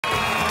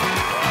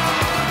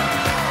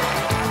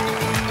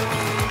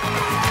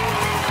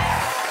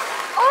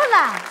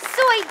Hola!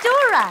 Soy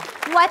Dora.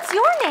 What's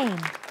your name?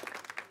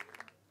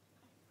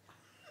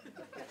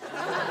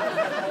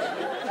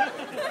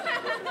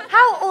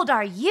 How old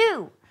are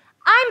you?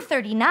 I'm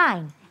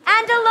 39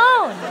 and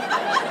alone.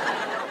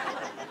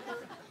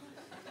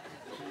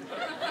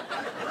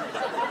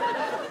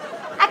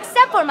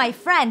 Except for my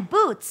friend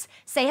Boots.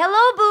 Say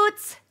hello,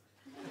 Boots.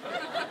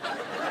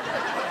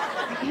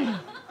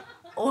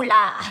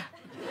 Hola.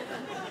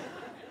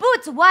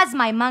 Boots was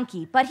my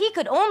monkey, but he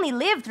could only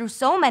live through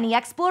so many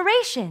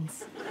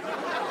explorations.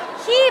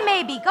 He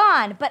may be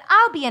gone, but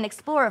I'll be an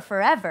explorer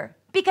forever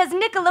because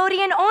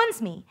Nickelodeon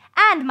owns me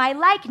and my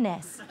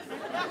likeness.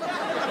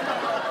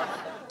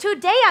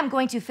 Today I'm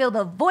going to fill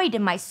the void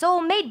in my soul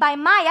made by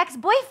my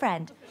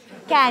ex-boyfriend.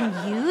 Can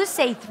you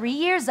say 3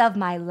 years of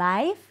my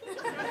life?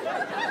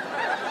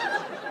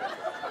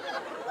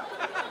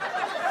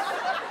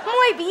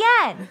 Muy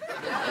bien.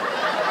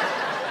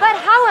 But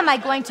how am I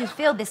going to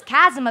fill this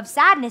chasm of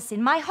sadness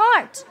in my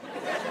heart?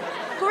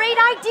 Great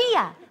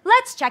idea.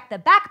 Let's check the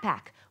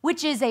backpack,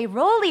 which is a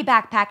rolly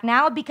backpack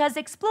now because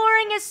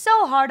exploring is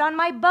so hard on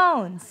my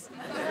bones.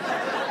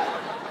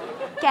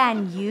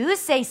 Can you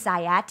say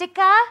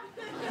sciatica?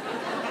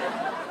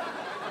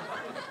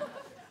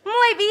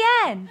 Muy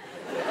bien.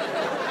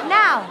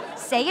 Now,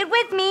 say it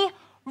with me.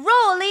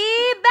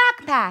 Rolly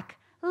backpack.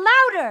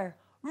 Louder.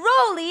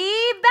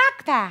 Rolly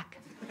backpack.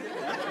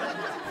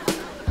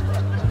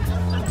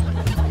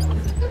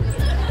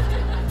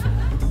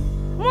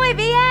 Muy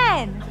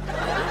bien.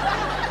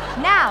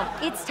 Now,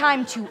 it's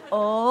time to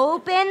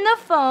open the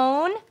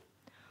phone,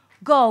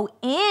 go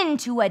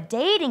into a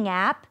dating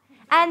app,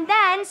 and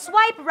then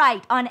swipe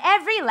right on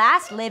every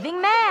last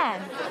living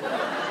man.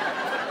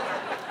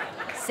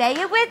 Say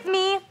it with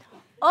me.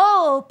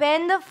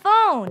 Open the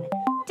phone.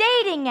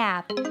 Dating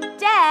app.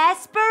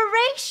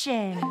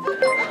 Desperation.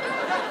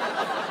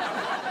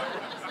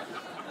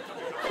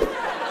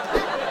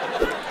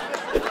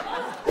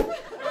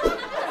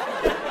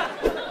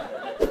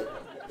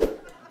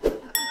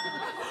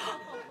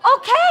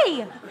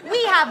 Okay,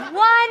 we have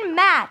one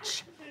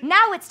match.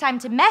 Now it's time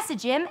to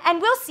message him,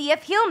 and we'll see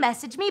if he'll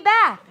message me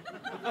back.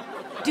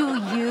 Do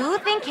you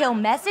think he'll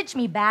message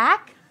me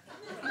back?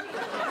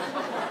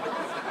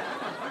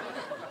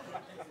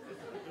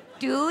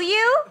 Do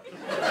you?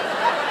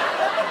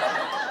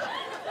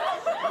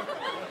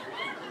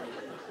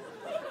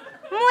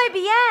 Muy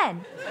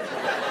bien.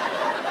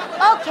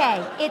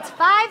 Okay, it's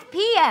 5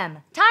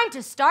 p.m. Time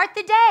to start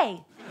the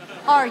day.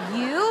 Are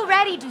you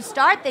ready to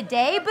start the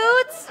day,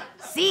 Boots?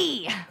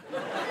 Si.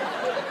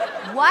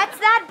 What's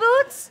that,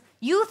 Boots?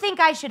 You think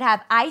I should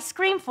have ice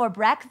cream for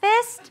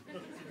breakfast?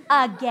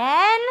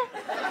 Again?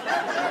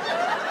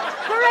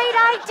 Great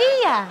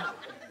idea.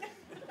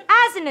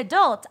 As an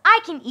adult, I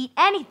can eat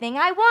anything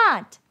I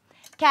want.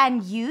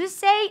 Can you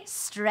say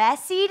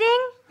stress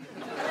eating?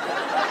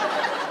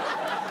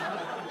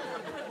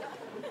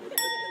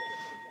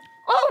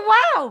 Oh,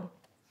 wow!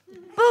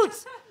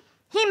 Boots,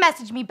 he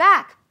messaged me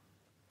back.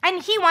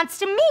 And he wants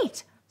to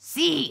meet.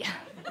 Si.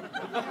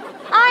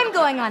 I'm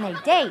going on a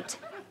date.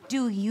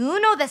 Do you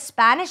know the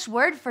Spanish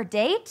word for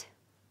date?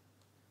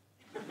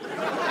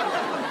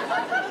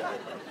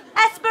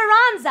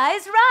 Esperanza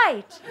is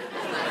right.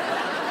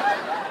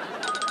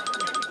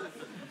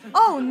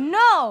 Oh,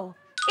 no.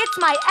 It's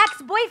my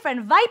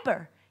ex-boyfriend,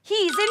 Viper.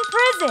 He's in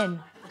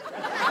prison.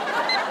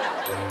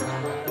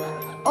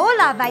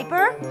 Hola,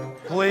 Viper.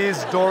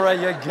 Please, Dora,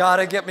 you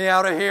gotta get me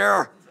out of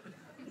here.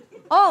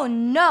 Oh,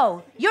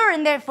 no. You're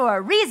in there for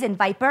a reason,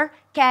 Viper.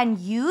 Can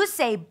you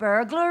say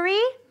burglary?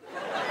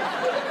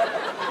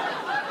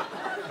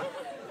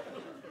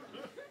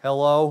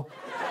 Hello?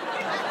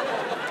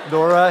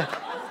 Dora?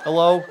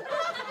 Hello?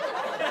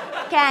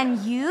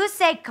 Can you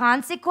say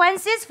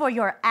consequences for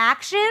your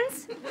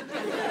actions?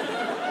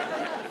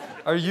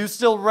 Are you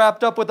still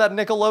wrapped up with that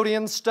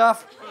Nickelodeon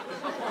stuff?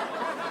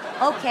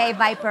 Okay,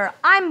 Viper,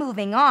 I'm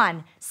moving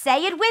on.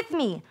 Say it with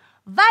me.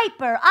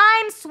 Viper,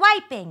 I'm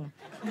swiping.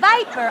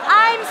 Viper,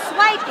 I'm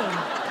swiping.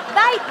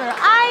 Viper,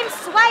 I'm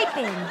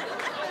swiping.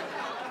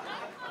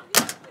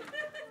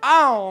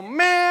 Oh,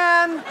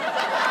 man!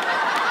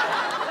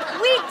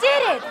 We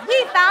did it!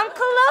 We found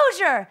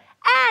closure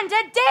and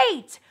a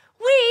date!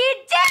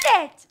 We did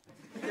it!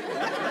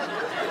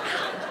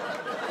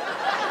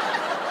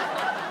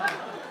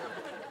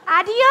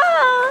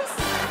 Adios!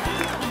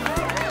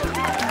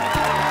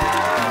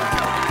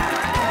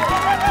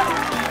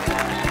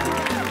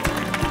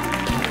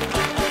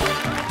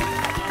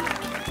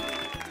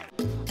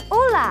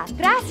 Hola!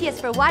 Gracias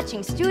for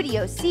watching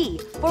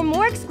StudioC. For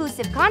more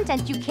exclusive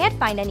content you can't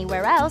find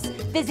anywhere else,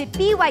 visit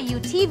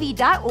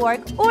byutv.org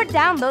or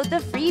download the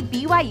free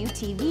BYU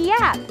TV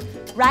app.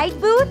 Right,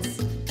 Boots?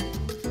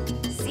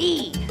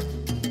 See.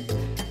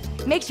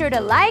 Make sure to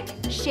like,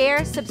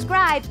 share,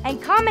 subscribe,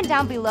 and comment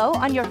down below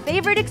on your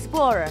favorite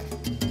explorer.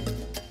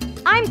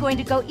 I'm going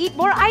to go eat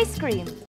more ice cream.